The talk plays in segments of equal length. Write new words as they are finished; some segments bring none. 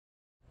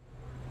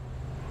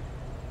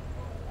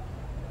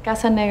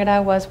Casa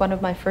Negra was one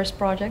of my first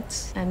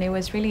projects, and it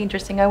was really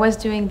interesting. I was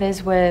doing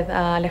this with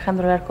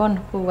Alejandro Larcon,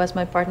 who was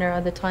my partner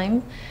at the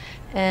time,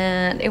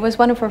 and it was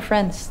one of our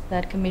friends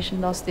that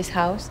commissioned us this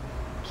house.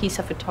 He's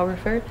a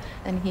photographer,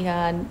 and he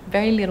had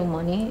very little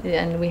money,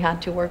 and we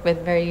had to work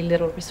with very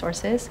little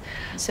resources.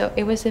 So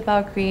it was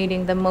about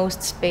creating the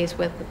most space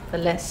with the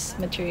less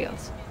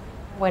materials.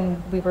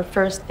 When we were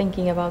first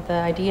thinking about the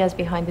ideas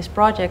behind this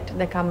project,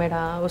 the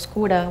Camera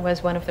Obscura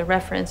was one of the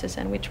references,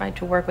 and we tried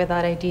to work with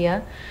that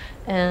idea.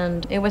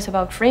 And it was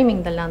about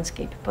framing the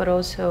landscape, but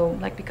also,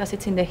 like, because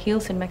it's in the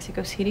hills in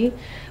Mexico City,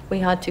 we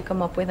had to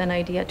come up with an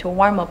idea to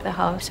warm up the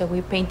house. So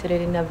we painted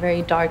it in a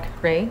very dark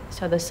gray,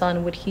 so the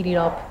sun would heat it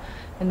up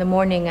in the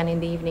morning, and in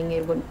the evening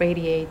it would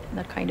radiate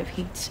that kind of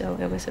heat. So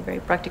it was a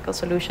very practical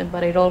solution,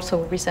 but it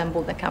also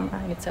resembled the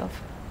camera in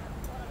itself.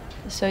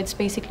 So it's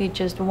basically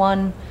just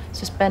one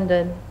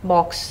suspended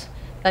box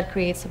that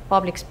creates a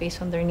public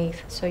space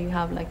underneath. So you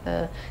have like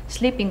the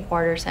sleeping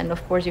quarters, and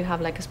of course you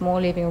have like a small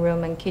living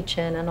room and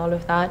kitchen and all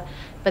of that.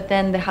 But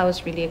then the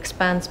house really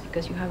expands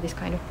because you have this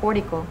kind of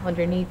portico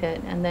underneath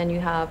it, and then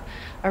you have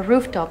a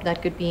rooftop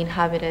that could be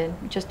inhabited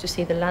just to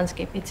see the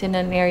landscape. It's in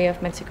an area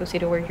of Mexico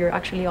City where you're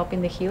actually up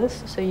in the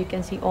hills, so you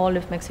can see all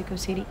of Mexico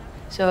City.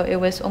 So it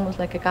was almost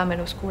like a camera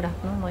obscura,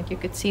 no? Like you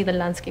could see the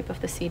landscape of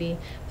the city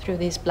through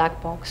this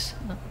black box.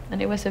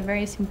 And it was a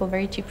very simple,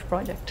 very cheap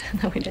project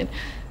that we did.